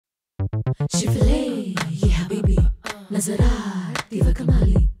شفلي يا حبيبي نظرات ديفا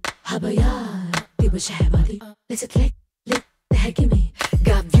كمالي حبايات ديفا شحباتي Let's click, lick, تحكمي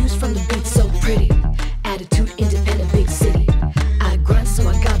Got views from the beat so pretty Attitude independent big city I grind so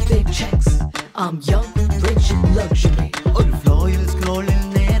I got big checks I'm young, rich and luxury ഒരു ഫ്ലോയിൽ സ്ക്രോളിൽ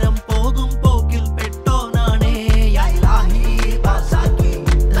നേരം പോകും പോക്കിൽ പെട്ടോനാണേ യാ ഇലാഹി ബാസാക്കി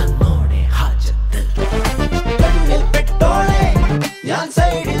തന്നോടെ ഹാജത്ത് കണ്ണിൽ പെട്ടോളെ ഞാൻ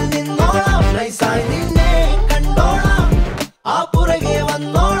സൈഡിൽ നിന്നോളാം നൈസായി നിന്നെ കണ്ടോളാം ആ പുറകെ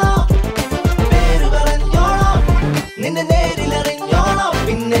വന്നോളാം പേര് പറഞ്ഞോളാം നിന്നെ നേരിലറിഞ്ഞോളാം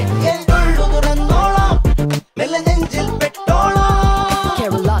പിന്നെ എന്നുള്ളു തുറന്നോളാം മെല്ലെ നെഞ്ചിൽ പെട്ടോളാം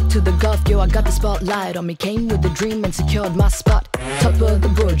Care a lot to the Gulf, yo, I got the spotlight on me. Came with a dream and secured my spot. Top of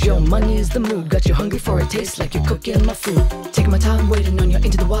the board, yo, money is the mood. Got you hungry for a taste like you're cooking my food. Taking my time, waiting on you,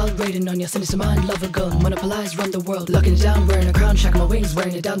 into the wild, waiting on you. Send us a mind, love a girl, monopolize, run the world. Locking it down, wearing a crown, shacking my wings,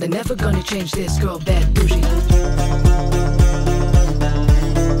 wearing it down. They're never gonna change this girl, bad bougie.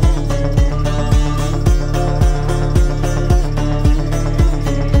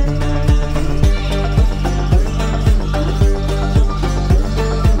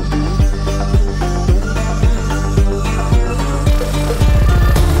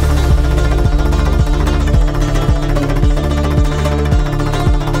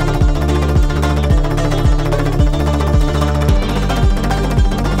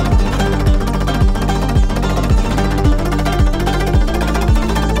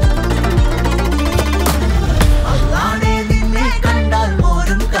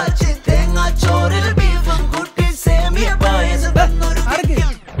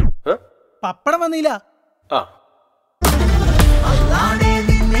 പപ്പടം വന്നില്ല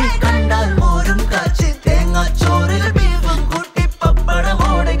നിന്നെ കണ്ടാൽ മോരും കാച്ചി തേങ്ങാച്ചോറിൽ